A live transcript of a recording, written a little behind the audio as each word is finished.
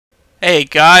Hey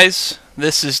guys,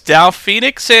 this is Dow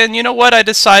Phoenix, and you know what? I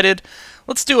decided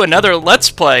let's do another Let's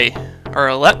Play,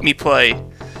 or Let Me Play.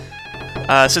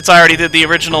 Since I already did the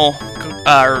original,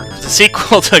 or the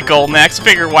sequel to Golden Axe, I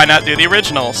figured why not do the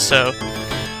original? So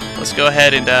let's go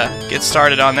ahead and get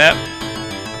started on that.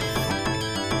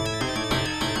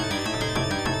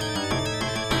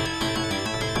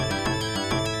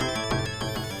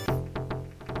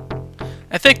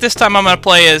 I think this time I'm going to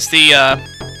play as the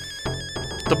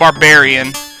Barbarian.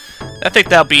 I think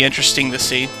that'll be interesting to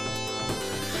see.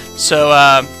 So,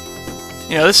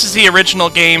 you know, this is the original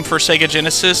game for Sega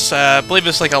Genesis. I believe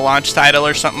it's like a launch title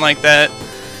or something like that.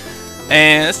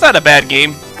 And it's not a bad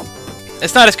game.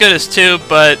 It's not as good as 2,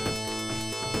 but,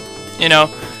 you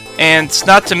know, and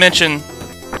not to mention,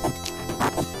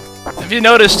 if you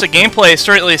notice, the gameplay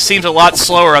certainly seems a lot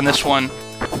slower on this one.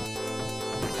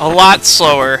 A lot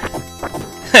slower.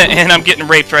 And I'm getting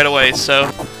raped right away,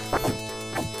 so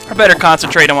I better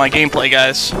concentrate on my gameplay,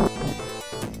 guys.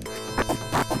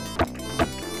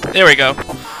 There we go.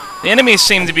 The enemies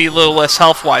seem to be a little less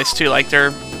health-wise, too. Like,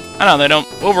 they're... I don't know, they don't...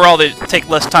 Overall, they take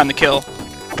less time to kill.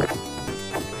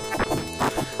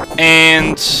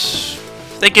 And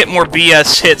they get more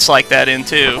BS hits like that in,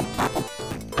 too.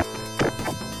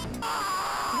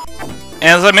 And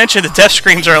as I mentioned, the death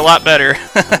screams are a lot better.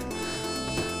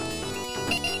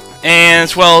 And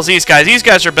as well as these guys. These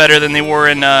guys are better than they were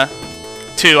in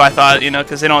 2, I thought, you know,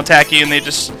 because they don't attack you and they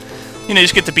just, you know, you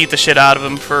just get to beat the shit out of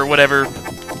them for whatever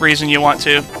reason you want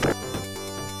to.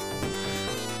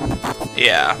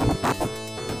 Yeah.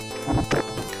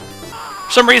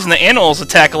 For some reason, the animals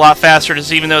attack a lot faster,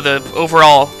 just even though the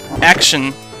overall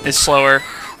action is slower.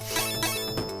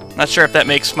 Not sure if that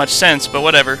makes much sense, but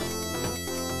whatever.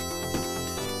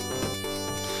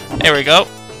 There we go.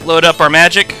 Load up our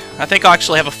magic. I think I'll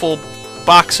actually have a full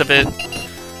box of it.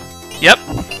 Yep.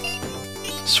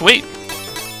 Sweet.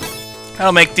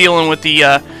 That'll make dealing with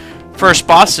the first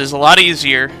bosses a lot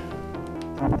easier.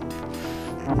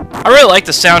 I really like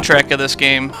the soundtrack of this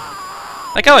game.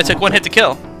 Like how I took 1 hit to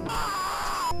kill.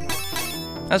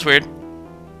 That's weird.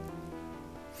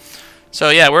 So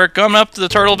yeah, we're coming up to the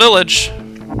Turtle Village.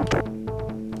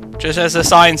 Just as the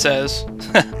sign says.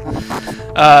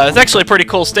 It's actually a pretty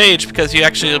cool stage because you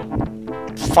actually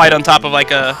fight on top of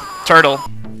like a turtle.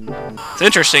 It's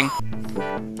interesting.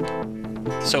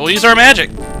 So we'll use our magic.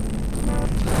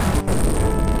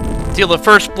 Deal the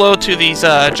first blow to these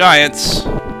giants.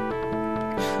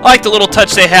 I like the little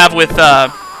touch they have with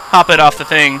hopping off the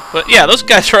thing. But yeah, those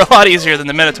guys are a lot easier than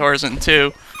the Minotaurs in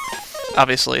 2,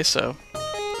 obviously, so.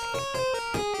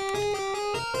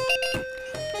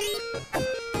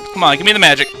 Come on, give me the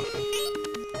magic.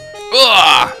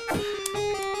 Ugh!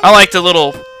 I like the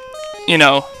little, you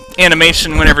know,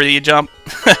 animation whenever you jump.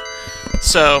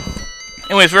 So,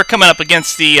 anyways, we're coming up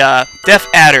against the Death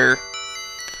Adder.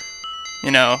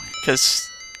 You know, because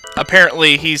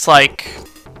apparently he's like,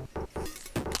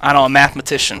 I don't know, a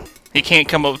mathematician. He can't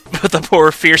come up with a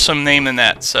more fearsome name than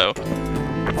that, so.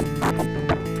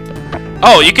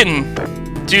 Oh, you can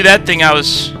do that thing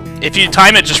if you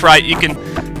time it just right, you can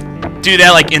do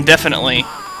that like indefinitely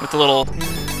with the little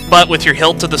butt with your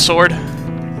hilt to the sword,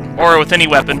 or with any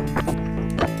weapon.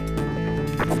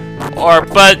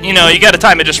 But, you know, you gotta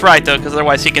time it just right, though, because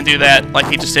otherwise he can do that like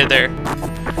he just did there.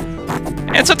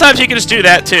 And sometimes you can just do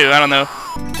that, too, I don't know.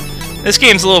 This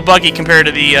game's a little buggy compared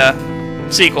to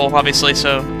the sequel, obviously,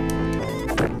 so.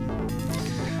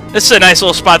 This is a nice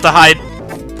little spot to hide,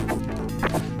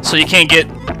 so you can't get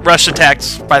rush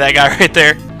attacked by that guy right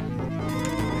there.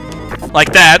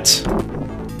 Like that.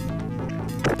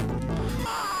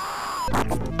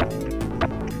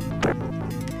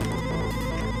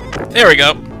 There we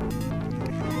go.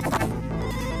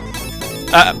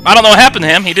 I don't know what happened to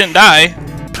him. He didn't die.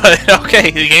 But,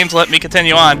 okay, the game's let me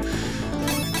continue on.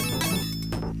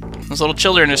 Those little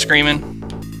children are screaming.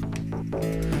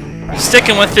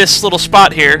 Sticking with this little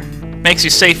spot here makes you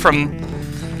safe from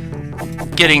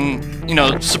getting, you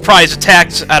know, surprise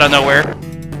attacks out of nowhere.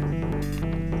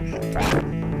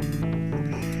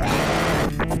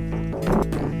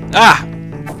 Ah!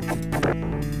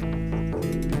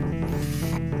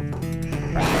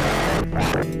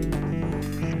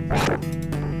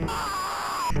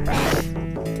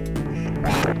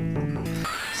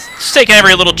 Just taking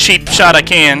every little cheap shot I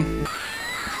can.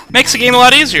 Makes the game a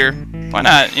lot easier. Why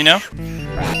not, you know?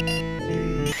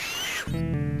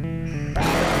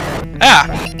 Ah!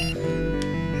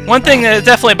 One thing that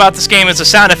definitely about this game is the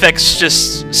sound effects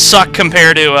just suck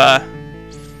compared to,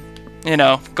 you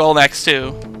know, Golden Axe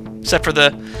 2. Except for the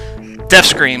death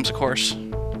screams, of course.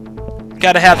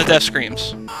 Gotta have the death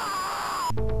screams.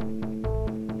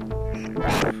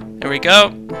 There we go.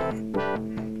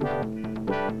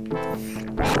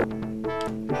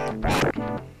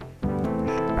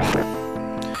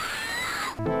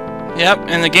 Yep,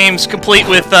 and the game's complete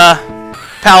with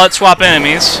palette swap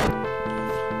enemies.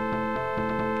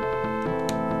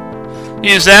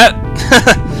 Use that.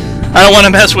 I don't want to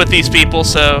mess with these people,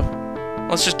 so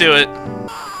let's just do it.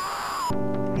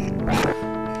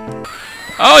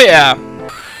 Oh yeah,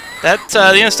 that's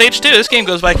the end of stage 2. This game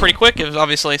goes by pretty quick,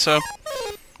 obviously. So,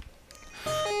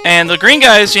 and the green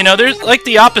guys, you know, there's like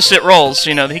the opposite roles.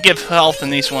 You know, they give health in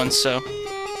these ones. So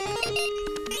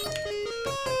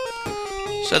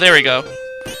there we go.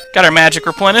 Got our magic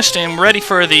replenished, and we're ready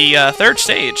for the 3rd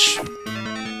stage.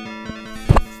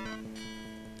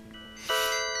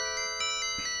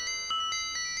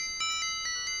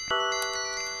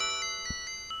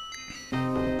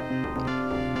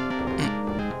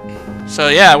 So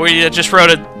yeah, we just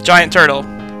rode a giant turtle,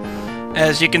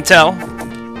 as you can tell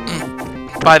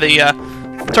by the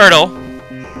turtle,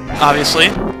 obviously.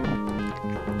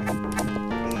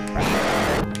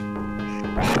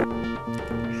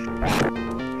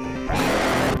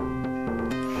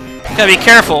 Gotta be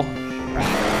careful.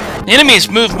 The enemies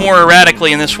move more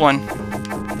erratically in this one,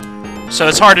 so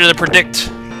it's harder to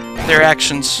predict their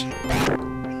actions.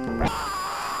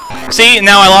 See,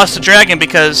 now I lost the dragon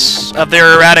because of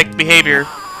their erratic behavior.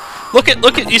 Look at,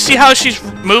 you see how she's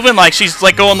moving? Like, she's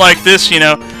like going like this, you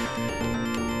know.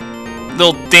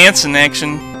 Little dancing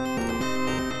action.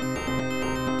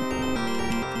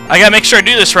 I gotta make sure I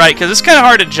do this right, because it's kind of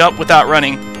hard to jump without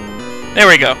running. There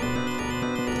we go.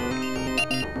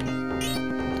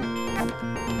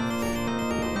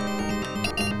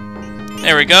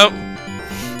 There we go.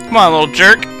 Come on, little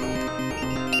jerk.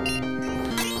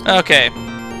 Okay.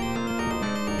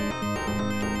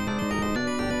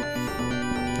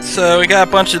 So we got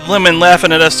a bunch of women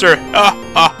laughing at us, sir. Ah,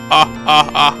 ah, ah,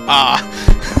 ah, ah, ah.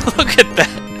 Look at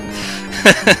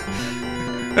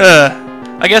that.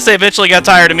 I guess they eventually got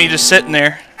tired of me just sitting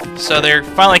there. So they're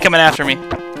finally coming after me.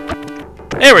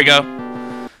 There we go.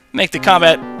 Make the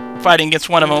combat fighting against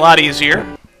one of them a lot easier.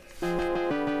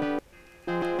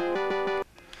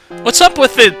 What's up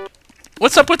with it?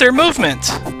 What's up with their movement?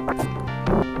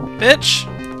 Bitch.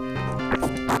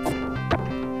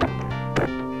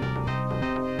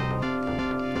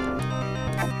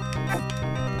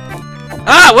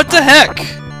 Ah, what the heck?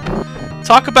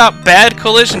 Talk about bad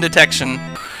collision detection.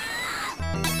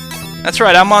 That's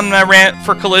right, I'm on my rant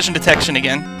for collision detection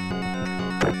again.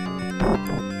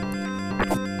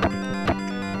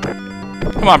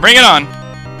 Come on, bring it on.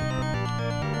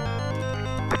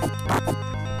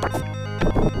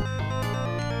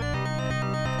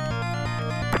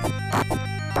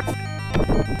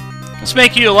 Let's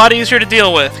make you a lot easier to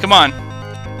deal with. Come on.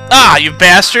 Ah, you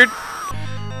bastard!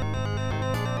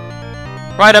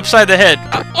 Right upside the head.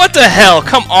 What the hell?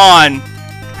 Come on!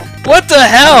 What the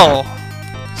hell?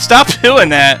 Stop doing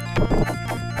that.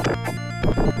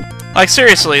 Like,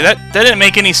 seriously, that didn't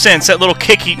make any sense. That little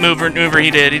kick maneuver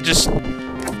he did. It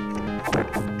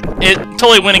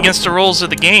totally went against the rules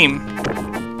of the game.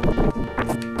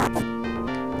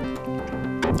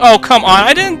 Oh, come on.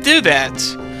 I didn't do that.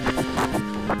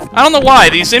 I don't know why.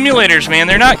 These emulators, man,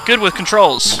 they're not good with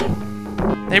controls.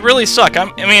 They really suck. I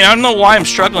mean, I don't know why I'm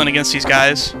struggling against these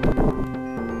guys.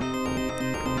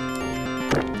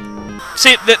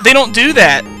 See, they don't do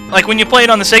that. Like, when you play it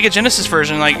on the Sega Genesis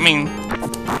version, like, I mean,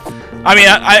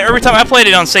 every time I played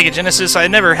it on Sega Genesis, I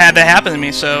never had that happen to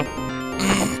me, so...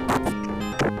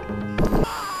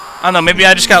 I don't know, maybe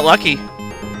I just got lucky.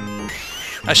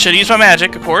 I should use my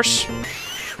magic, of course.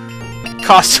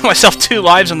 Cost myself 2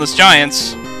 lives on those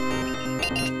giants.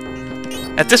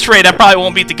 At this rate, I probably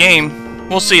won't beat the game.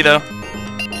 We'll see, though.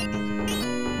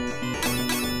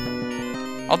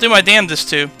 I'll do my damnedest,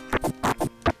 too.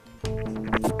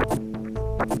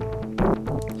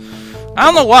 I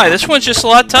don't know why. This one's just a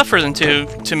lot tougher than 2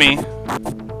 to me.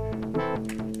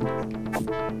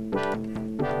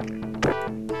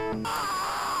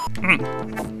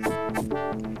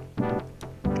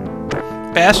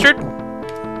 Bastard.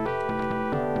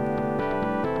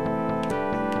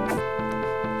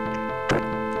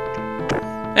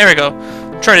 There we go.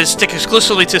 Try to stick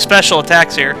exclusively to special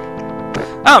attacks here.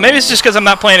 Oh, maybe it's just because I'm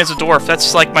not playing as a dwarf.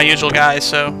 That's like my usual guy,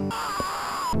 so...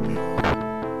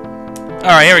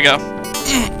 Alright, here we go.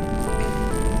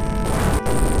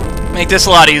 Make this a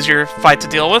lot easier fight to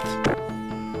deal with.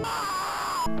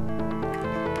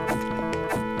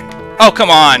 Oh, come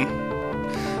on.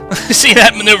 See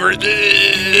that maneuver?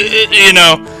 You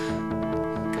know.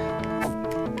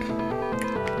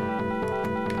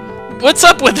 What's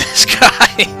up with this guy?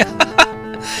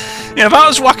 You know, if I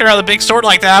was walking around with a big sword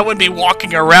like that, I wouldn't be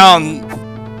walking around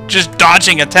just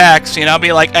dodging attacks. You know, I'd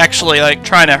be like actually like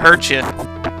trying to hurt you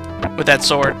with that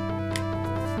sword.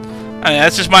 I mean,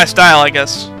 that's just my style, I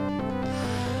guess.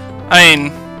 I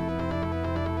mean...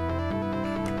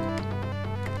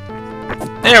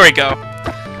 There we go.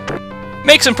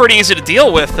 Makes him pretty easy to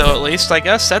deal with, though, at least, I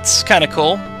guess. That's kind of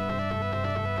cool.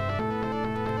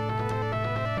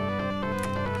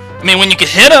 I mean, when you can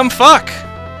hit him, fuck!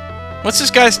 What's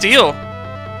this guy's deal?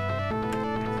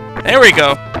 There we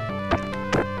go.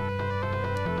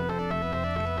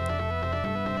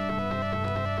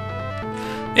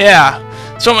 Yeah.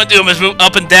 So what I'm gonna do is move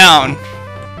up and down.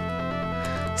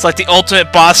 It's like the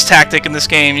ultimate boss tactic in this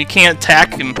game. You can't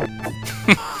attack him.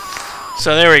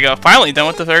 So there we go. Finally done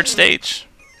with the third stage.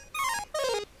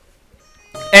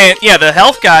 And yeah, the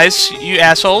health guys, you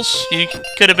assholes, you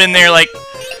could have been there like,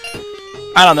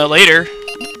 I don't know, later.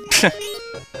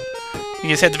 You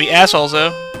just had to be assholes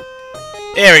though.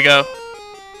 There we go.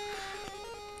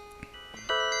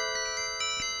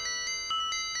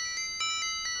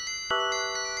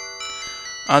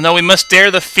 No, we must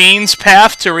dare the fiend's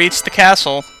path to reach the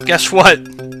castle. Guess what?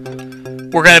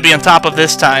 We're gonna be on top of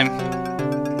this time.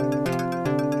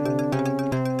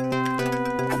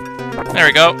 There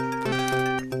we go.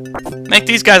 Make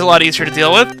these guys a lot easier to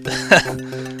deal with.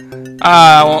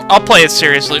 Well, I'll play it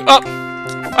seriously. Oh!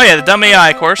 Oh yeah, the dumb AI,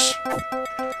 of course.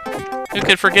 Who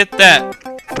could forget that?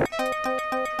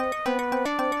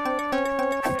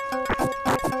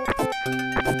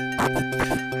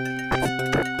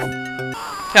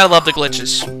 Gotta love the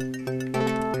glitches.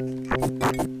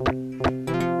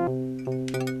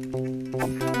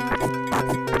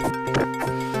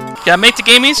 Gotta make the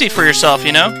game easy for yourself,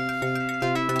 you know?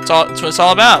 That's what it's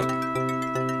all about.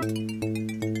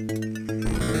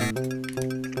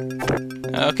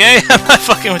 Okay, I'm not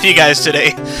fucking with you guys today.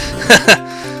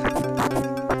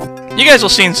 You guys will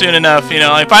see soon enough, you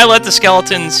know. If I let the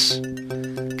skeletons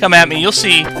come at me, you'll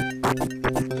see.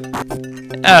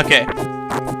 Okay.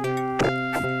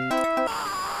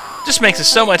 Just makes it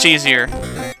so much easier.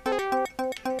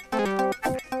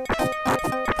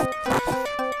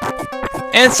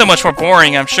 And so much more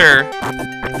boring, I'm sure.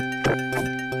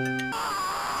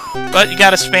 But you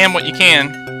gotta spam what you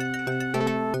can.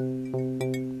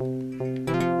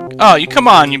 Oh, you come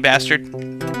on, you bastard.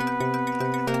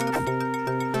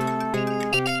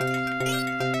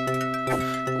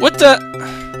 What the?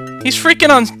 He's freaking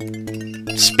on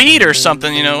speed or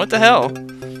something, you know, what the hell?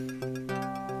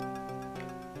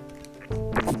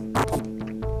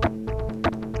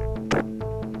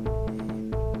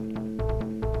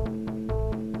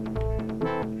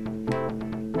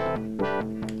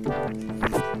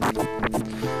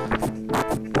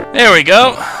 There we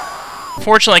go.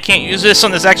 Fortunately, I can't use this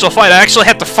on this actual fight. I actually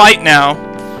have to fight now.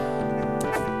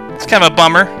 It's kind of a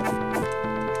bummer.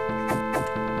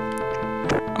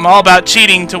 I'm all about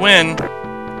cheating to win,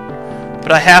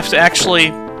 but I have to actually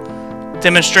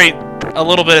demonstrate a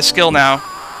little bit of skill now.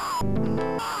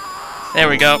 There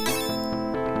we go.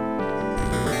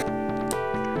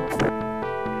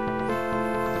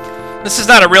 This is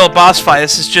not a real boss fight.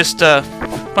 This is just a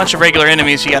bunch of regular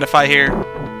enemies you gotta fight here.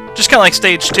 Just kind of like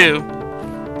stage 2.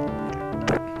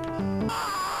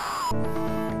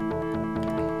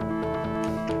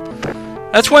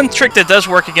 That's one trick that does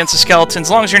work against the skeletons,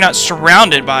 as long as you're not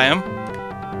surrounded by them.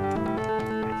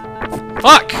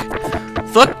 Fuck!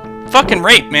 Fucking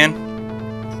rape, man.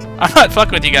 I'm not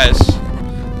fucking with you guys.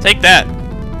 Take that.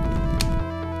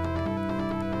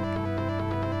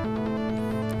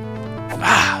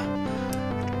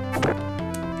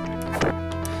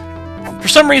 For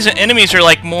some reason, enemies are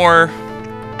like more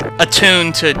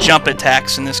attuned to jump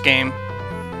attacks in this game.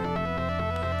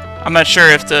 I'm not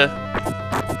sure if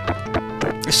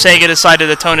Sega decided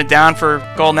to tone it down for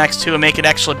Golden Axe 2 and make it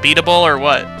actually beatable or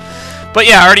what. But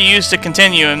yeah, I already used to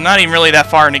continue. I'm not even really that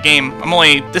far in the game.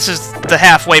 This is the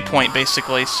halfway point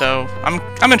basically, so I'm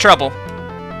in trouble.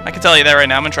 I can tell you that right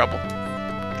now. I'm in trouble.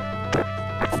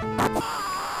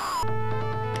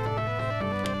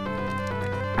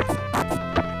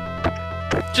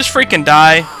 Just freaking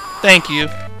die. Thank you.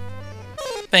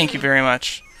 Thank you very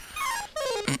much.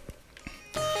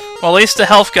 Well, at least the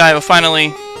health guy will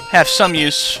finally have some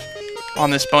use on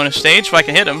this bonus stage if I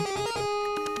can hit him.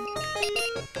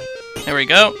 There we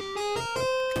go.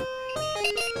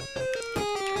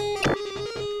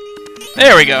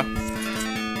 There we go.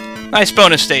 Nice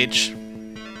bonus stage.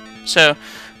 So,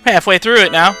 halfway through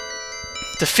it now.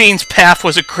 The Fiend's Path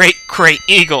was a great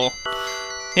eagle.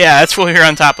 Yeah, that's what we're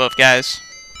on top of, guys.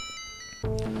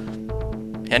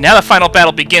 Yeah, now the final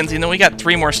battle begins, even though we got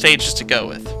 3 more stages to go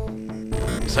with.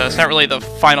 So it's not really the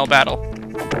final battle.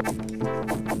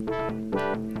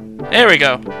 There we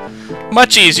go.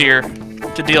 Much easier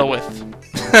to deal with.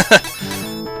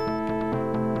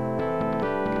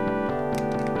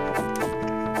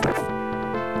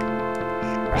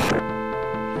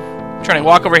 gonna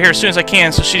walk over here as soon as I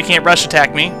can so she can't rush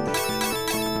attack me.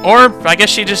 Or, I guess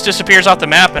she just disappears off the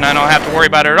map and I don't have to worry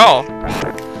about her at all.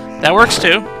 That works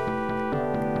too.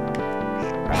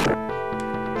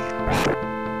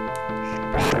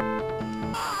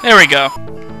 There we go.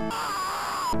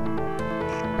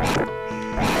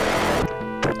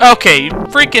 Okay, you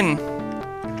freaking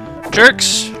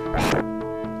jerks.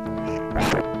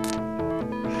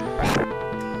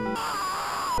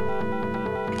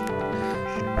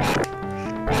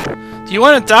 Do you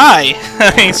want to die?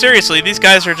 I mean, seriously, these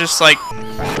guys are just like...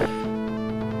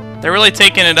 They're really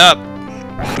taking it up.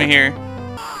 Let me hear.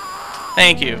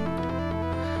 Thank you.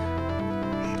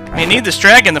 I mean, need this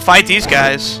dragon to fight these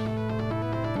guys.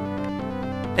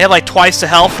 They have like twice the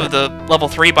health of the level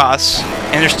 3 boss,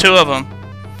 and there's 2 of them.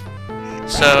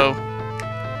 So...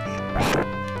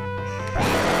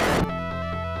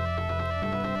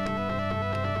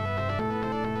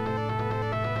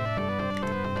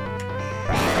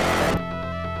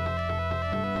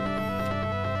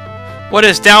 What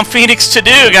is Down Phoenix to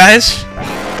do, guys?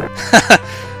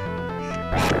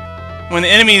 When the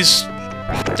enemies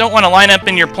don't want to line up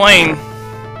in your plane,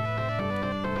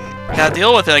 gotta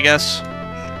deal with it, I guess.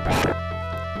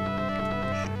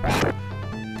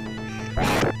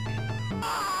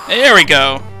 There we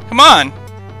go. Come on.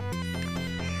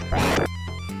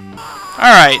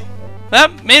 Alright.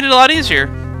 That made it a lot easier.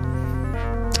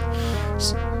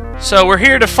 So we're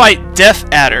here to fight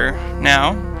Death Adder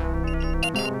now.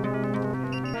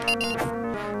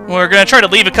 We're going to try to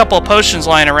leave a couple of potions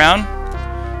lying around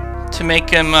to make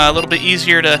them a little bit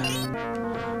easier to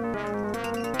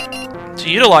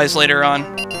utilize later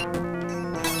on.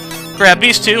 Grab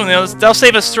these 2, and they'll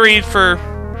save us 3 for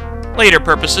later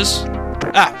purposes.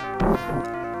 Ah.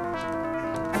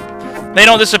 They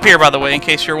don't disappear, by the way, in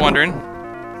case you're wondering.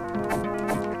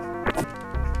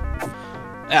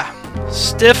 Ah.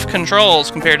 Stiff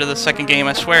controls compared to the second game,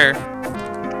 I swear.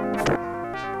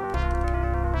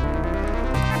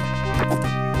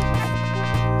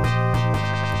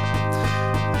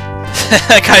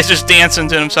 That guy's just dancing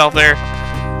to himself there.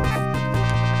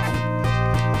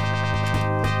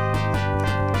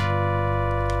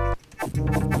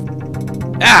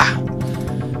 Ah!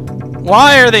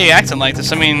 Why are they acting like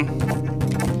this? I mean...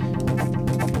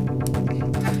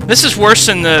 This is worse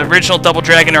than the original Double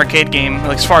Dragon arcade game,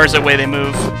 like, as far as the way they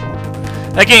move.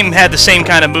 That game had the same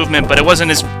kind of movement, but it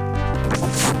wasn't as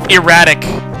erratic.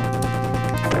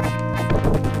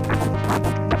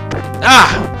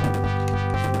 Ah!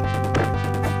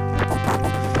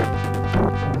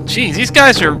 Jeez, these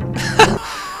guys are... What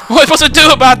am I supposed to do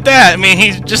about that? I mean,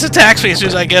 he just attacks me as soon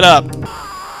as I get up.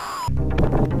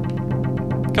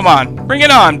 Come on, bring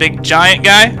it on, big giant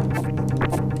guy.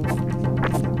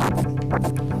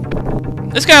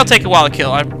 This guy will take a while to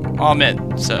kill, I'll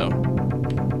admit, so...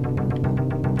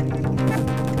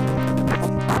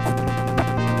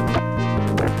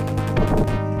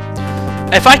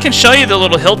 If I can show you the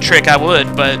little hilt trick, I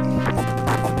would, but...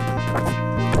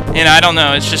 You know, I don't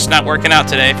know. It's just not working out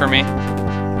today for me.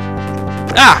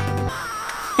 Ah!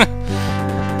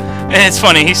 And it's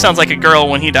funny. He sounds like a girl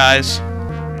when he dies.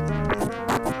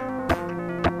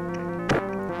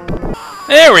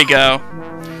 There we go.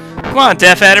 Come on,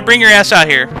 Death Adder. Bring your ass out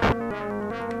here.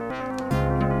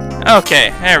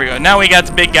 Okay. There we go. Now we got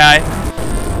the big guy.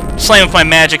 Slam with my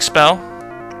magic spell.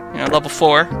 You know, level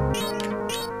 4.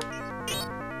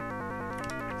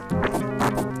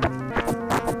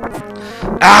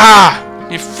 Ah!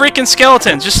 You freaking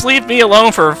skeletons! Just leave me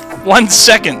alone for 1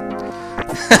 second.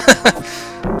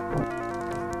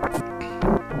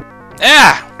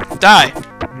 Ah! Die.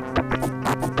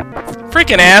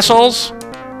 Freaking assholes.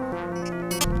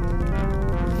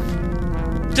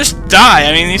 Just die.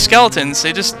 I mean, these skeletons,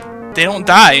 they don't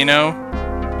die, you know?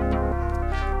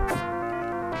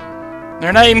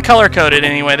 They're not even color-coded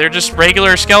anyway. They're just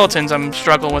regular skeletons I'm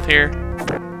struggling with here.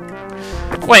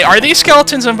 Wait, are these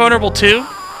skeletons invulnerable too?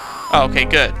 Oh, okay,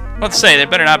 good. Let's say, they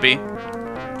better not be.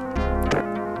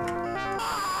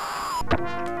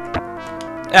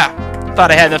 Yeah, thought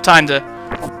I had enough time to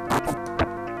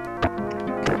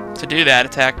do that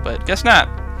attack, but guess not.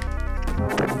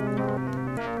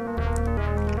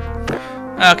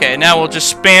 Okay, now we'll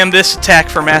just spam this attack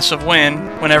for massive win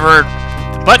whenever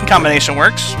the button combination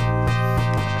works.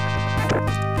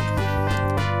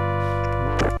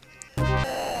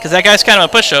 Because that guy's kind of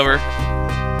a pushover.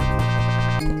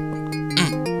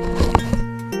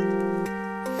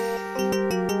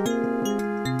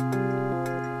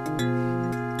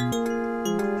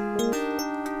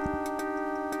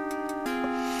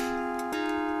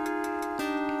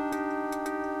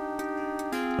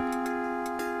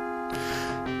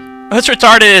 What's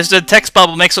retarded is the text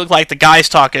bubble makes it look like the guy's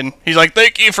talking. He's like,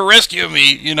 "Thank you for rescuing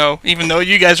me," you know, even though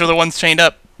you guys are the ones chained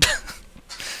up.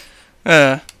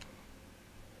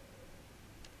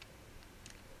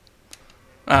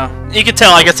 You can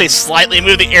tell, I guess they slightly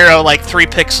move the arrow like 3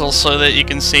 pixels so that you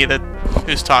can see that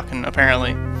who's talking,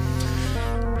 apparently.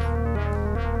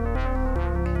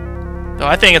 Though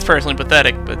I think it's personally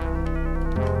pathetic, but...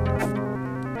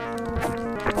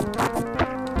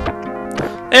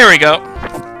 There we go.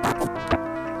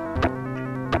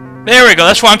 There we go,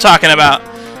 that's what I'm talking about.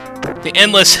 The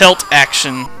endless hilt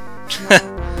action.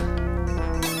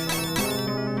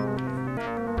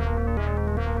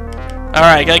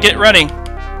 Alright, gotta get running.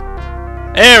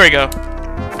 There we go.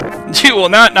 You will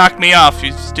not knock me off,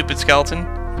 you stupid skeleton.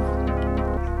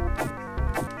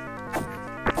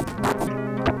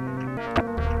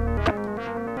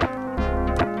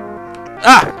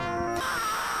 Ah!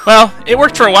 Well, it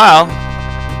worked for a while.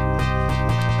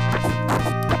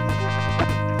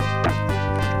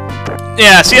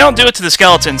 Yeah, see, I don't do it to the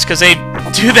skeletons, because they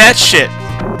do that shit.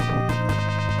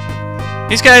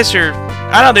 These guys are...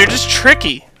 I don't know, they're just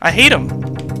tricky. I hate them.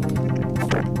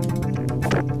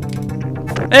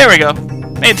 There we go.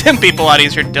 Made them people a lot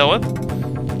easier to deal with.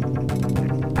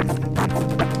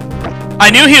 I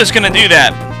knew he was going to do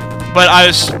that, but I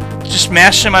was just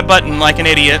mashing my button like an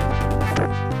idiot.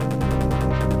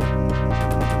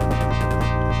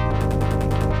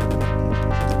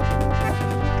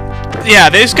 Yeah,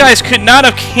 these guys could not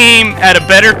have came at a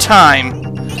better time.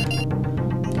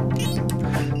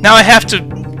 Now I have to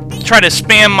try to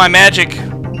spam my magic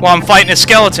while I'm fighting a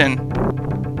skeleton.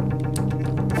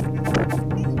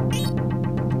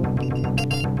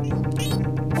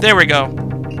 There we go.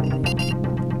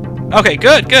 Okay,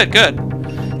 good, good, good.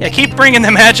 Yeah, keep bringing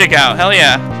the magic out. Hell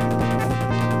yeah.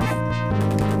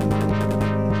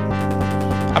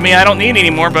 I mean, I don't need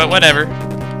any more, but whatever.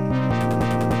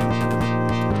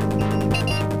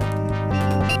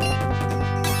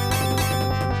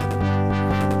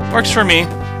 Works for me.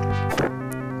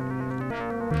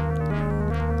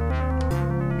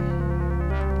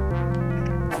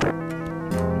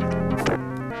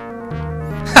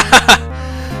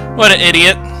 What an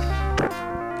idiot.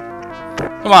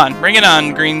 Come on, bring it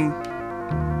on, green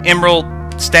emerald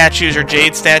statues or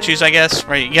jade statues, I guess.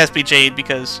 Right, you guys be jade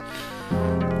because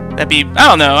that'd be, I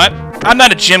don't know, I'm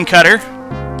not a gem cutter.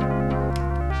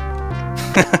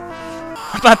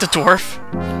 I'm not the dwarf.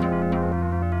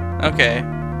 Okay.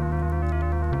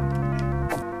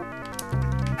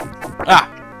 Ah.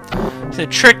 The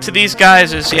trick to these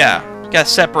guys is, yeah, you gotta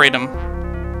separate them.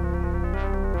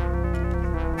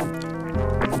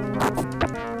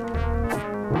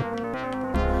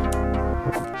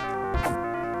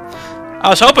 I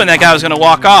was hoping that guy was going to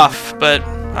walk off, but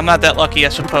I'm not that lucky, I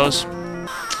suppose.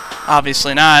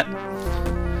 Obviously not.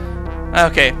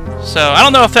 Okay, so I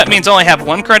don't know if that means I only have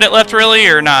 1 credit left, really,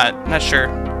 or not. I'm not sure.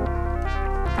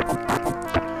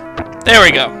 There we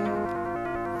go.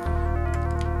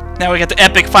 Now we got the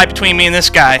epic fight between me and this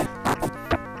guy.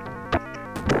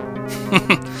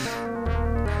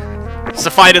 It's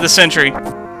the fight of the century.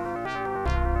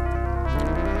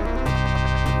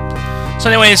 So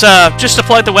anyways, just to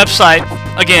plug the website,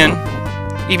 again,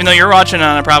 even though you're watching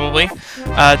on it probably,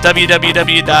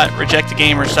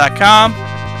 www.rejectthegamers.com,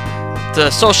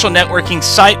 the social networking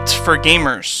site for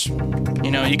gamers. You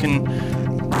know, you can,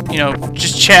 you know,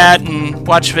 just chat and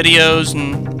watch videos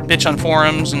and bitch on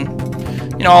forums and,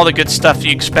 you know, all the good stuff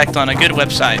you expect on a good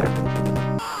website.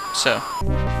 So,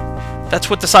 that's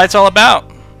what the site's all about.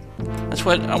 That's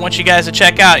what I want you guys to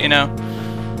check out, you know.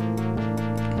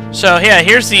 So, yeah,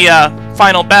 here's the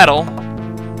final battle.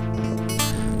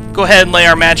 Go ahead and lay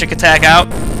our magic attack out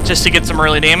just to get some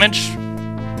early damage.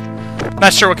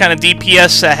 Not sure what kind of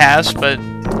DPS that has, but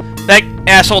that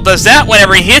asshole does that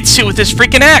whenever he hits you with his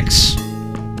freaking axe.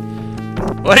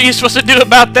 What are you supposed to do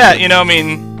about that? You know, I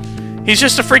mean, he's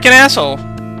just a freaking asshole.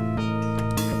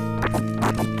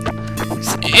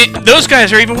 Those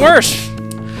guys are even worse.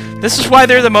 This is why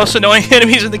they're the most annoying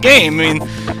enemies in the game. I mean,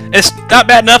 it's not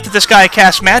bad enough that this guy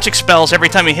casts magic spells every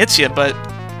time he hits you, but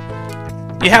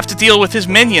you have to deal with his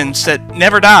minions that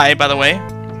never die, by the way.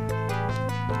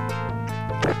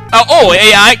 Oh,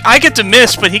 yeah, I get to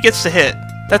miss, but he gets to hit.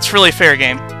 That's really fair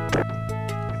game.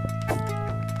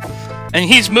 And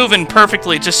he's moving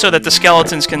perfectly just so that the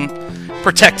skeletons can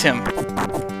protect him.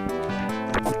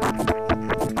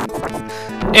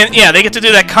 And yeah, they get to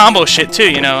do that combo shit too,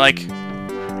 you know, like,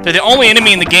 they're the only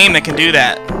enemy in the game that can do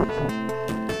that.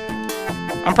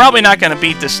 I'm probably not going to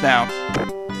beat this now.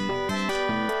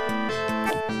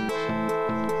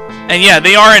 And yeah,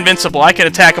 they are invincible. I can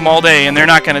attack them all day and they're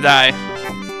not going to die.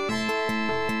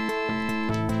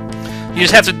 You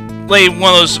just have to lay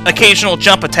one of those occasional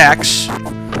jump attacks.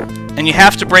 And you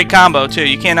have to break combo, too.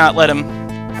 You cannot let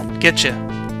him get you.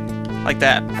 Like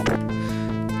that.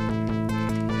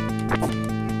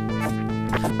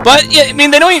 But, yeah, I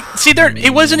mean, they don't even... See,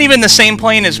 it wasn't even the same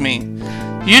plane as me.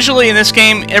 Usually in this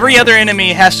game, every other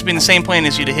enemy has to be in the same plane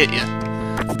as you to hit you.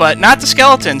 But not the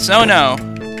skeletons. No, no.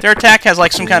 Their attack has,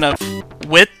 like, some kind of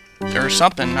width or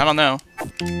something. I don't know.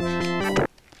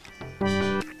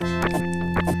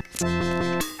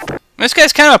 This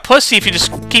guy's kind of a pussy if you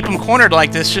just keep him cornered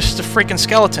like this, just the freaking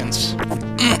skeletons.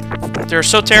 They're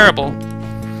so terrible.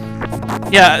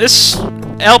 Yeah, this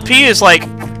LP is like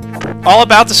all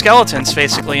about the skeletons,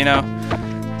 basically, you know.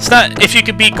 It's not if you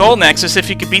could beat Golden Axe, it's if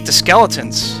you could beat the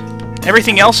skeletons.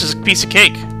 Everything else is a piece of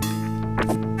cake.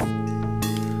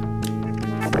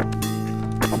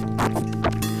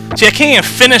 See, I can't even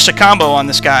finish a combo on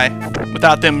this guy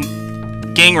without them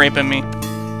gang raping me.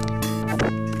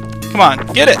 Come on,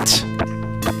 get it!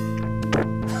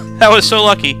 That was so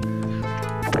lucky.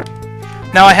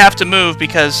 Now I have to move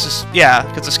because, yeah,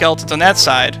 because the skeleton's on that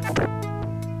side.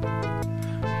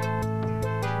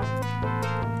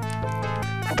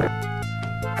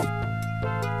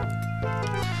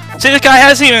 See, this guy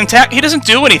hasn't even attacked. He doesn't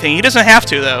do anything. He doesn't have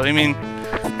to, though. I mean,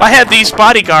 if I had these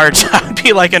bodyguards, I'd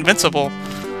be, like, invincible.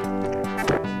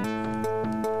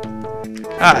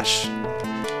 Gosh.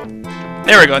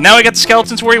 There we go. Now we got the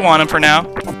skeletons where we want them for now.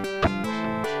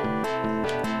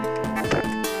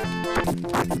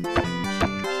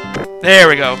 There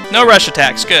we go. No rush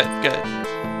attacks. Good, good.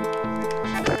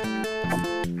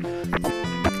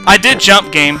 I did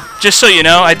jump, game. Just so you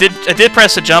know, I did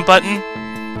press the jump button.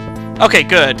 Okay,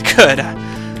 good, good.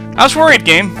 I was worried,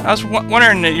 game. I was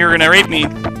wondering that you were gonna rape me.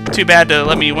 Too bad to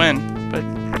let me win, but.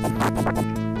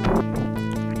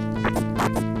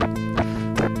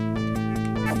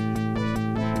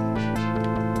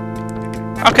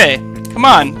 Okay, come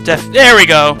on. There we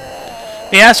go.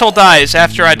 The asshole dies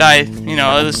after I die. You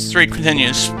know, this streak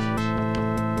continues.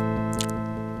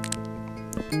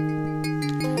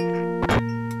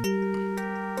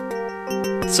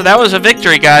 So that was a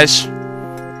victory, guys.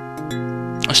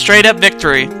 A straight-up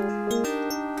victory.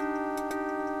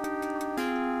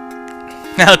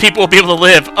 Now the people will be able to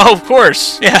live. Oh, of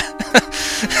course. Yeah.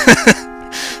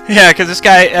 Yeah, because this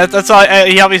guy, that's all.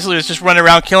 He obviously was just running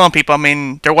around killing people. I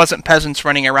mean, there wasn't peasants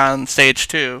running around stage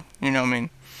 2. You know what I mean?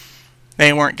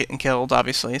 They weren't getting killed,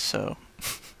 obviously, so.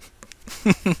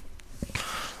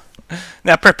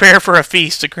 Now prepare for a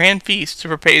feast, a grand feast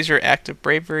to praise your act of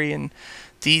bravery and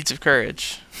deeds of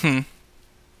courage.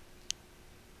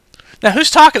 Now,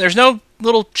 who's talking? There's no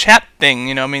little chat thing,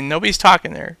 you know, I mean, nobody's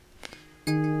talking there.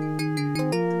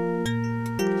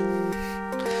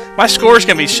 My score's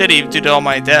gonna be shitty due to all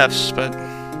my deaths, but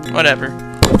whatever.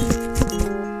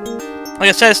 Like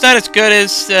I said, it's not as good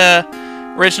as the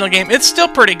original game. It's still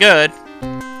pretty good.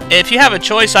 If you have a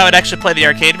choice, I would actually play the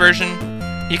arcade version.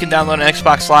 You can download an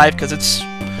Xbox Live because it's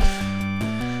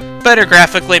better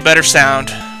graphically, better sound.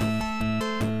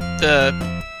 The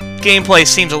gameplay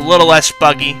seems a little less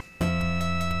buggy.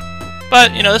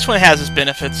 But, you know, this one has its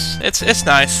benefits. It's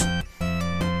nice.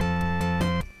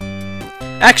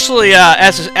 Actually,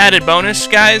 as an added bonus,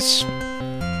 guys,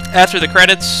 after the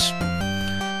credits,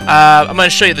 I'm going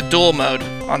to show you the duel mode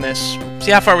on this.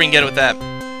 See how far we can get with that.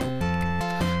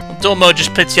 Duel mode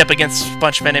just pits you up against a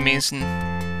bunch of enemies, and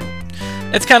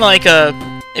it's kind of like a,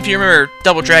 if you remember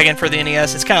Double Dragon for the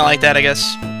NES, it's kind of like that, I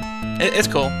guess. It's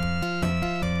cool.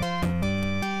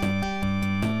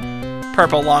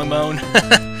 Purple long moan.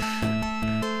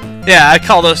 Yeah, I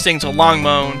call those things a long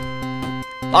moan.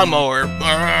 Lawnmower.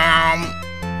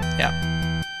 Yeah.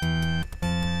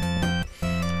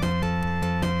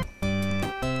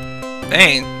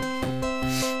 Dang.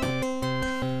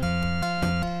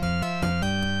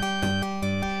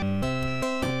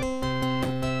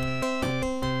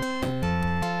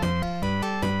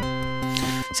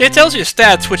 See, it tells you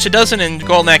stats, which it doesn't in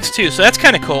Golden Axe 2, so that's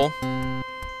kind of cool.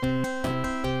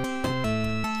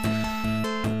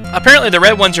 Apparently the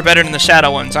red ones are better than the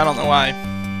shadow ones. I don't know why.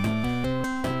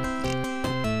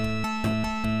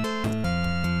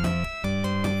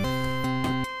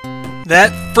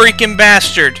 That freaking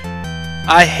bastard.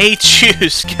 I hate you,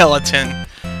 skeleton.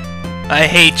 I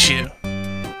hate you.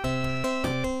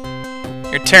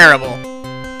 You're terrible.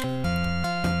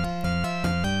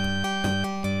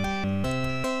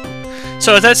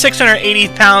 So is that 680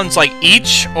 pounds like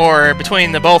each, or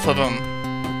between the both of them?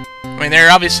 I mean,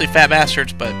 they're obviously fat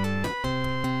bastards, but...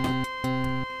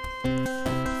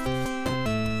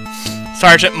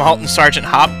 Sergeant Malt and Sergeant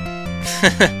Hop.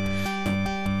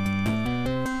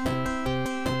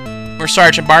 Where's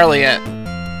Sergeant Barley at?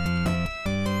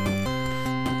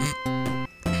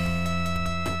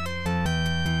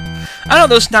 I don't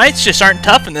know, those knights just aren't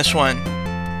tough in this one.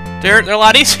 They're a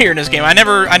lot easier in this game. I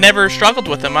never struggled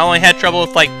with them. I only had trouble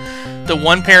with like the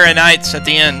one pair of knights at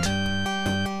the end.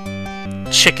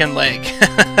 Chicken leg.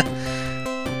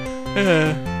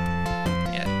 Yeah.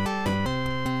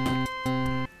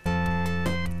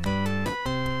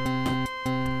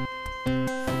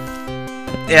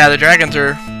 Yeah, the dragons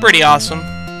are pretty awesome.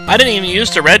 I didn't even use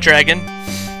the red dragon,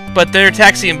 but their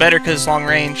attack's even better because it's long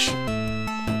range.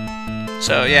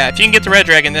 So yeah, if you can get the red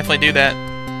dragon, definitely do that.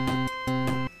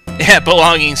 Yeah,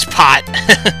 belongings pot.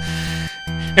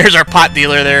 There's our pot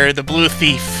dealer there, the blue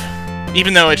thief.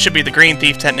 Even though it should be the green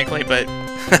thief technically, but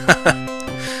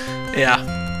yeah.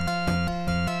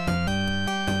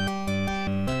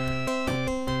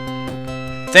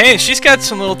 Dang, she's got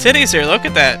some little titties there. Look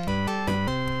at that.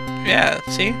 Yeah,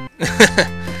 see?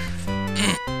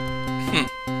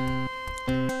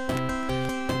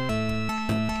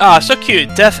 Ah, oh, so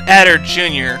cute. Death Adder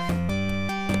Jr.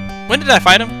 When did I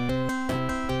fight him?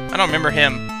 I don't remember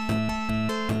him.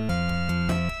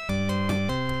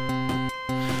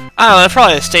 I don't know,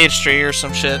 probably a stage 3 or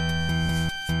some shit.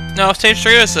 No, stage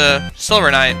 3 was a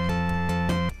Silver Knight.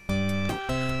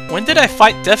 When did I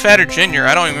fight Death Adder Jr.?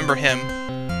 I don't remember him.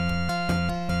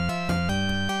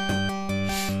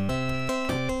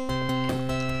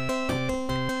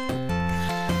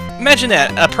 Imagine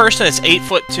that, a person that's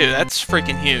 8'2". That's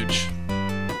freaking huge.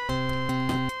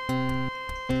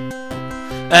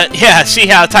 Yeah, see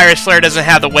how Tyrus Flare doesn't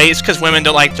have the weight? It's because women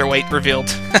don't like their weight revealed.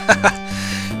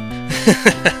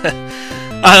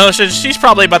 I don't know, so she's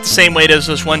probably about the same weight as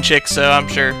this one chick, so I'm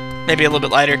sure. Maybe a little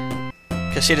bit lighter.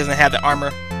 Because she doesn't have the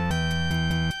armor.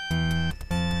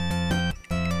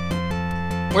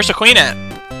 Where's the queen at?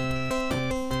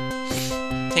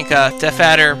 I think Death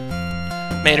Adder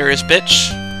made her his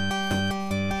bitch.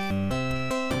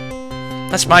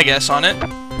 That's my guess on it.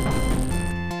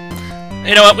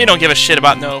 You know what? We don't give a shit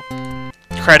about no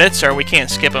credits, or we can't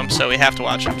skip them, so we have to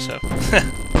watch them, so.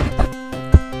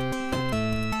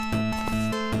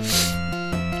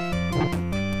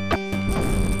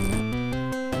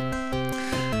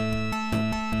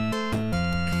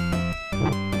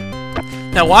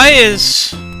 Now, why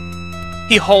is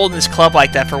he holding his club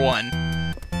like that, for one?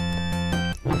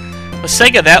 Was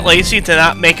Sega that lazy to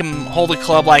not make him hold a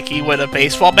club like he would a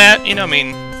baseball bat? You know, I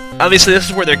mean, obviously this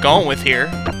is where they're going with here.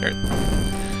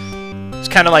 It's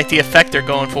kind of like the effect they're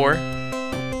going for.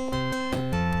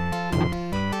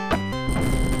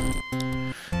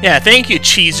 Yeah, thank you,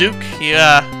 Chizuke. You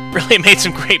really made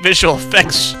some great visual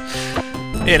effects.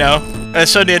 You know, and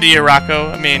so did you, Rocco.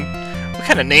 I mean, what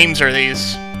kind of names are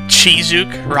these?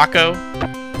 Chizuke, Rocco,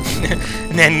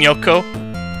 Nenyoko,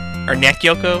 or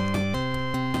Nekyoko?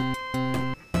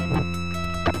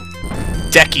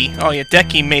 Deki. Oh yeah,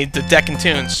 Deki made the Dekken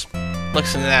tunes.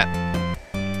 Listen to that.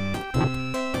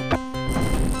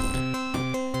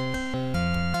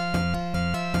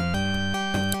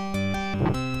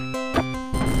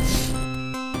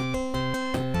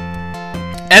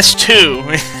 S2.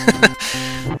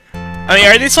 I mean,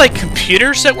 are these like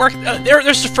computers that work?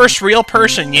 There's the first real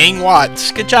person, Yang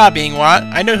Watts. Good job, Yang Watt.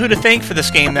 I know who to thank for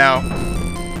this game now.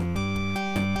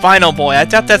 Vinyl Boy. I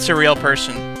doubt that's a real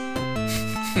person.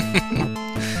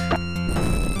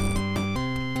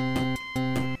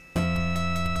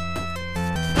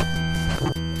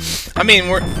 I mean,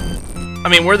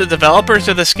 were the developers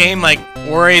of this game like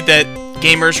worried that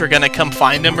gamers were gonna come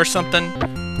find them or something?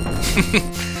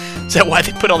 Is that why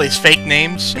they put all these fake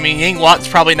names? I mean, Yang Watt's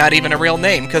probably not even a real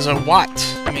name because of Watt.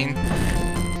 I mean,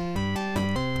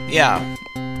 yeah.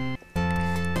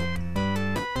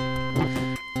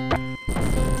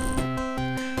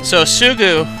 So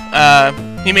Sugu,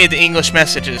 he made the English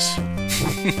messages.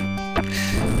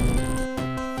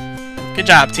 Good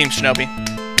job, Team Shinobi.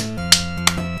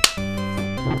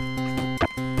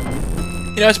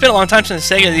 You know, it's been a long time since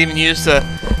Sega even used the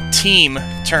team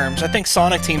terms. I think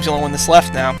Sonic Team's the only one that's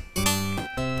left now.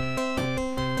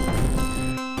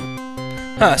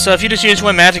 Huh, so if you just use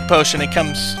one magic potion, it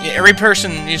comes... Yeah, every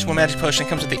person uses one magic potion, it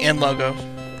comes with the end logo.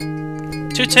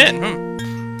 210,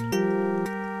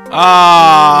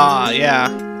 Ah, yeah.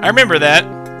 I remember that.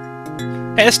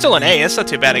 Hey, it's still an A. That's not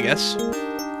too bad, I guess.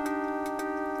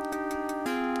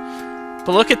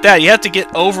 But look at that. You have to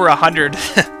get over 100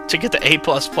 to get the A++.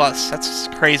 That's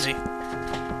crazy.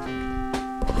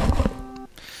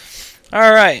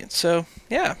 Alright, so,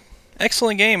 yeah.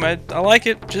 Excellent game. I like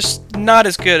it. Just not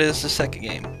as good as the second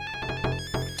game.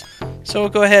 So we'll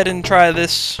go ahead and try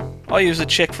this. I'll use a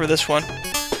chick for this one.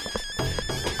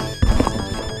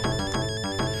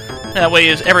 That way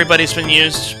everybody's been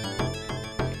used.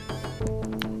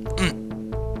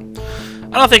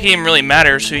 I don't think it even really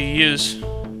matters who you use.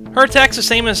 Her attack's the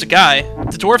same as the guy.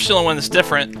 The dwarf's the only one that's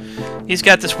different. He's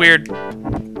got this weird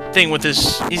thing with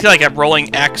his... He's got like a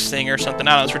rolling axe thing or something.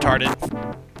 I don't know, it's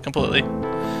retarded. Completely.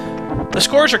 The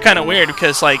scores are kind of weird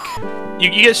because, like, you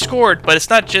get scored, but it's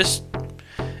not just...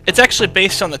 It's actually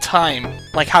based on the time,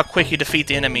 like how quick you defeat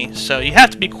the enemy. So you have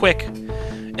to be quick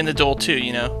in the duel too,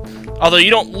 you know. Although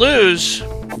you don't lose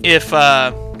if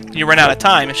you run out of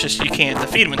time. It's just you can't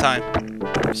defeat them in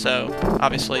time. So,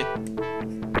 obviously...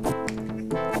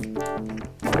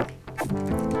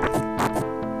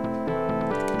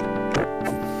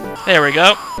 There we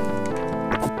go.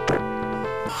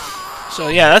 So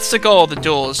yeah, that's the goal of the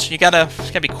duels. You gotta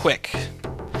be quick.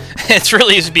 It's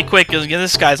really easy to be quick. You'll get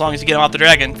this guy as long as you get him off the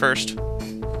dragon first.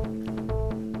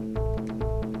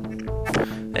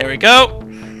 There we go.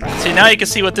 See, now you can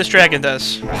see what this dragon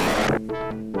does.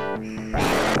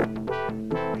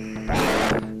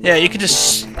 Yeah, you can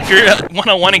just... If you're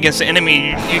one-on-one against an enemy,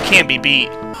 you can't be beat.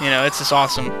 You know, it's just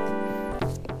awesome.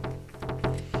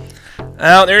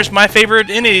 Now, there's my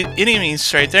favorite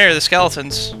enemies right there, the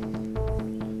skeletons.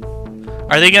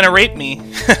 Are they gonna rape me?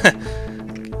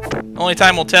 Only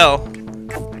time will tell.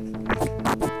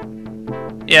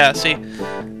 Yeah, see?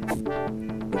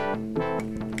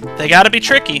 They gotta be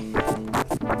tricky.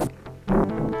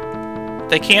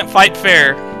 They can't fight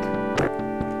fair.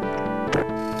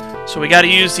 So we gotta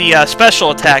use the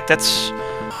special attack. That's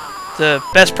the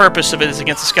best purpose of it, is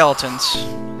against the skeletons.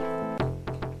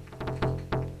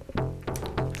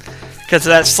 Because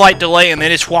of that slight delay, and they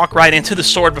just walk right into the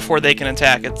sword before they can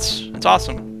attack. It's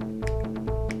awesome.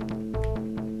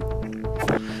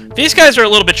 These guys are a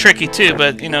little bit tricky too,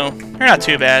 but you know, they're not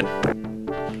too bad.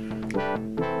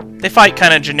 They fight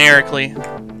kind of generically.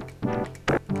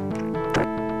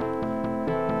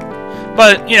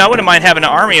 But, you know, I wouldn't mind having an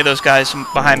army of those guys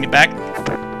behind me back.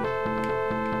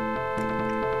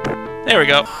 There we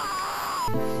go.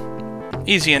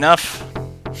 Easy enough.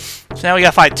 So now we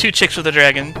gotta fight 2 chicks with a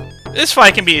dragon. This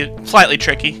fight can be slightly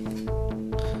tricky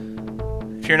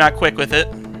if you're not quick with it.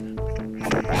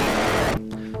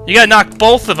 You gotta knock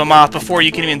both of them off before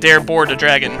you can even dare board the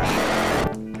dragon.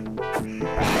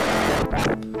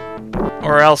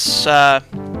 Or else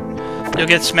you'll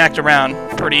get smacked around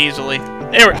pretty easily.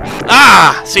 There we...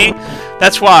 Ah! See?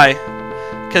 That's why.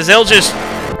 Because they'll just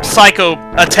psycho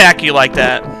attack you like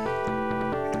that.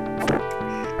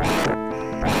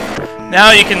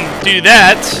 Now you can do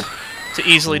that to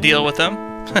easily deal with them.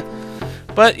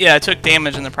 But yeah, I took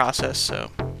damage in the process,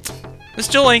 so... This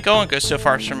duel ain't going good so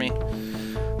far for me.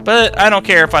 But I don't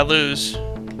care if I lose.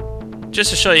 Just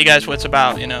to show you guys what it's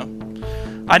about, you know.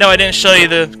 I know I didn't show you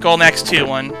the Golden Axe 2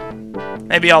 one.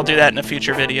 Maybe I'll do that in a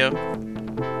future video.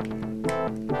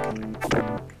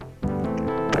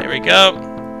 There we go.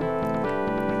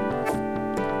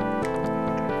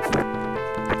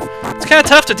 It's kind of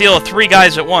tough to deal with 3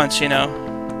 guys at once, you know.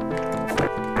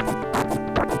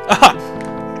 Ah!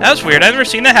 That was weird. I've never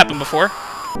seen that happen before.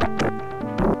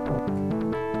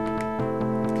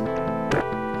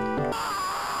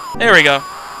 There we go.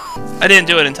 I didn't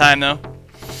do it in time, though.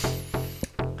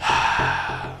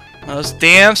 Those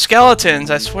damn skeletons,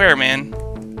 I swear, man.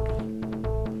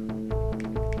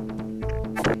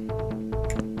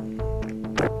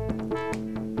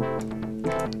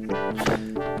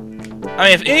 I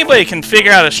mean, if anybody can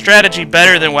figure out a strategy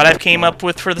better than what I've came up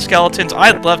with for the skeletons,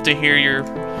 I'd love to hear your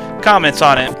comments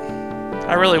on it.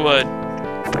 I really would.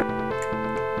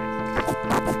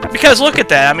 Because look at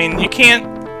that. I mean, you can't...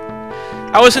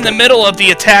 I was in the middle of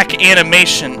the attack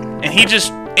animation, and he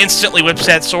just instantly whips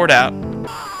that sword out.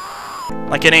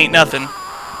 Like it ain't nothing.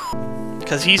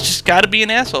 Because he's just got to be an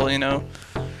asshole, you know.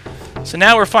 So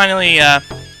now we're finally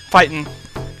fighting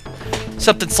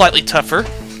something slightly tougher.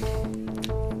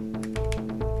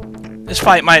 This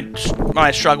fight might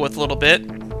struggle with a little bit.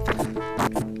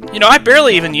 You know, I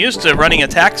barely even used the running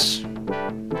attacks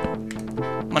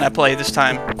when I play this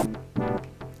time.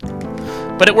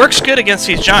 But it works good against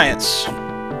these giants.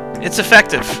 It's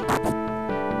effective.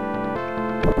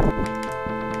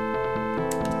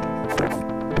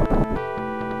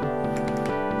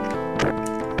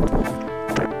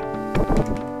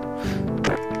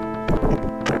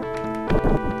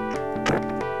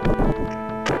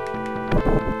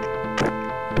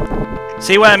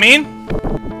 See what I mean?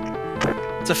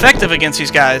 It's effective against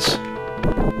these guys.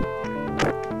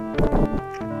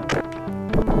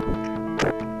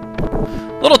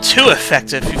 A little too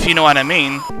effective, if you know what I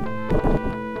mean.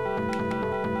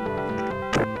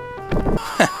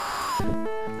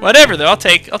 Whatever, though. I'll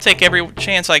take every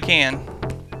chance I can.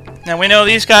 Now we know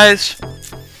these guys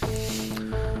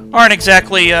aren't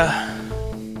exactly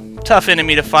a tough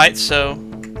enemy to fight, so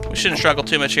we shouldn't struggle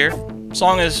too much here. As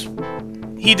long as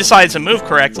he decides to move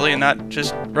correctly and not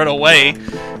just run away.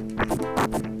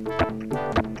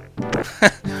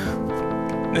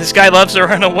 This guy loves to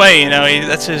run away, you know,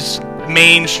 that's his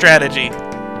main strategy.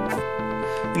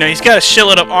 You know, he's got a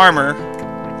shitload of armor,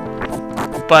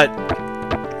 but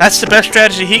that's the best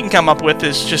strategy he can come up with,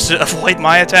 is just to avoid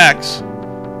my attacks.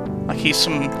 Like he's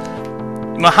some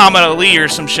Muhammad Ali or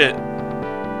some shit.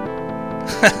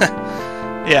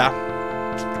 Yeah.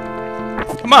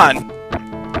 Come on.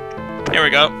 Here we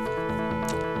go.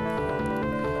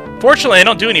 Fortunately, they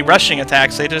don't do any rushing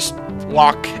attacks. They just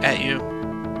walk at you.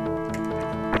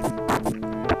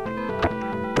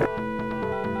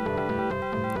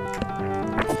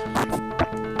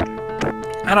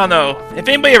 I don't know. If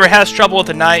anybody ever has trouble with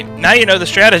the knight, now you know the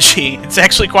strategy. It's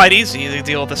actually quite easy to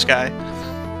deal with this guy.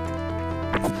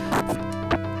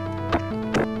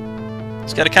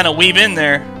 Just gotta kind of weave in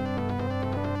there.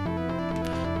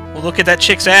 Well, look at that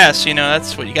chick's ass, you know,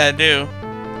 that's what you gotta do.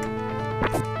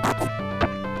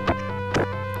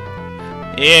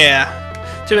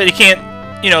 Yeah. Too bad you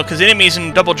can't, you know, because enemies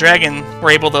in Double Dragon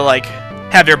were able to, like,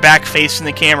 have their back facing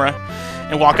the camera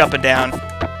and walk up and down.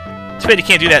 Too bad you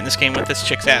can't do that in this game with this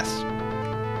chick's ass.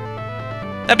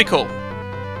 That'd be cool.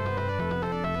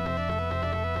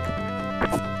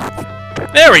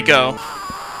 There we go.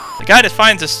 The guy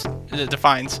decides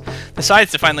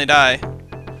to finally die.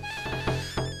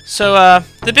 So,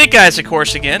 the big guys, of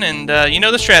course, again, and you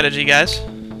know the strategy, guys.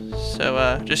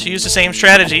 So, just use the same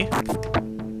strategy,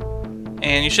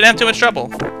 and you shouldn't have too much trouble.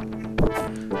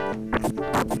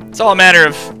 It's all a matter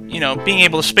of, you know, being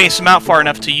able to space them out far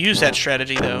enough to use that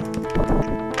strategy, though.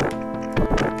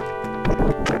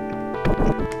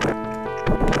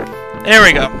 There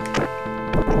we go.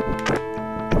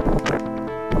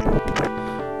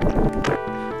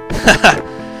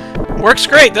 Works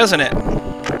great, doesn't it?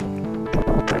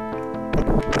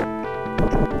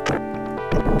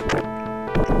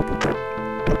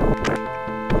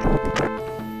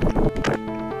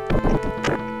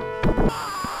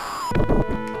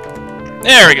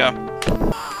 There we go.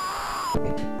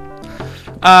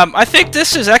 I think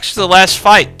this is actually the last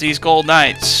fight, these Gold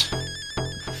Knights.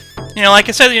 You know, like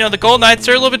I said, you know, the Gold Knights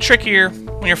are a little bit trickier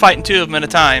when you're fighting two of them at a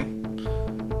time.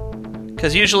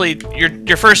 Because usually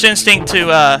your first instinct to,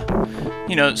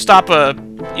 you know, stop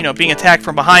you know, being attacked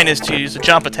from behind is to use a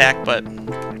jump attack, but you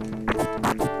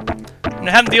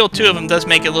know, having to deal with two of them does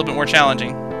make it a little bit more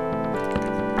challenging.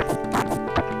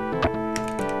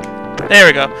 There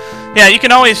we go. Yeah, you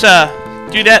can always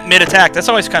do that mid-attack. That's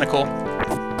always kind of cool.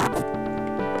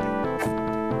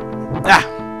 Ah,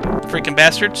 freaking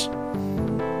bastards.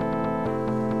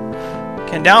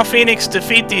 Can Down Phoenix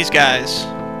defeat these guys?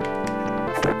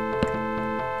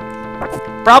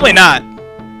 Probably not.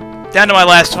 Down to my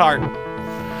last heart.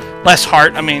 Last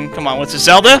heart? I mean, come on, what's it,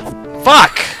 Zelda?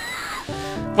 Fuck!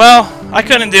 Well, I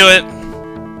couldn't do it.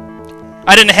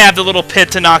 I didn't have the little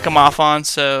pit to knock him off on,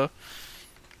 so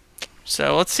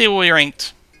let's see what we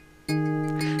ranked.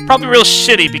 Probably real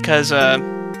shitty because, oh,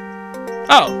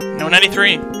 no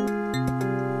 93.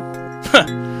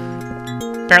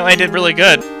 Apparently I did really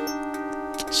good.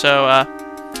 So,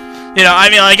 you know, I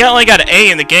mean, I only got an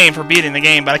A in the game for beating the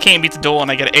game, but I can't beat the duel,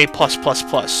 and I get an A+++,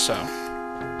 so.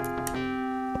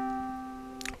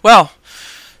 Well,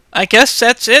 I guess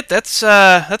that's it. That's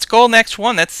goal next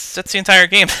one. That's the entire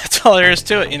game. That's all there is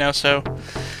to it, you know, so.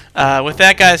 With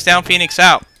that, guys, Down Phoenix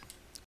out.